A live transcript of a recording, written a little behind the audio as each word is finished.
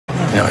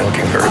You're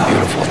looking very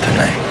beautiful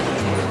tonight.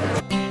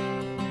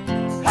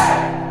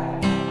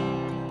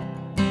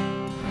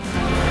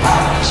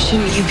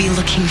 Shouldn't you be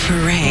looking for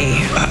Ray?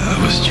 I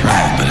was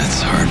trying, but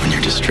it's hard when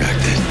you're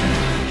distracted.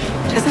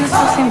 Doesn't this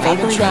all seem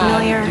vaguely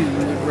familiar?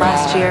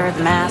 Last year,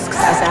 the masks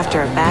as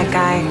after a bad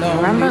guy,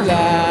 remember?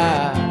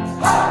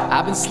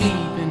 I've been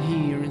sleeping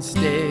here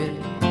instead.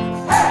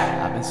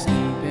 I've been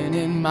sleeping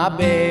in my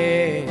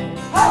bed.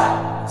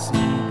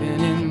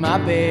 Sleeping in my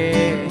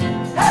bed.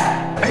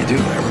 I do,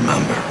 I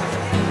remember.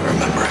 I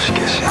remember us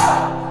kissing.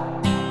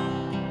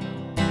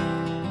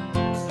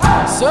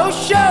 So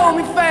show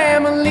me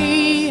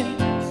family,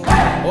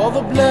 all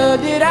the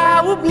blood that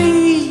I will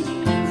bleed.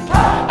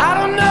 I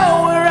don't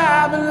know where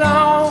I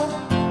belong.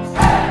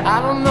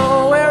 I don't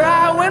know where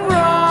I went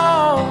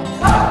wrong.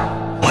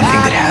 One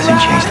thing that hasn't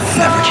changed and will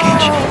never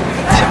change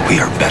is that we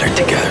are better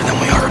together than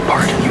we are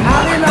apart, and you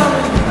know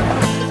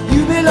it.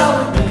 You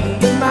belong with me,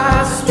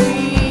 my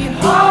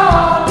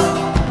sweetheart.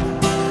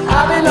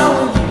 I belong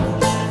with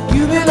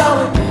you. You belong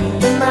with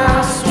me,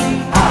 my sweetheart.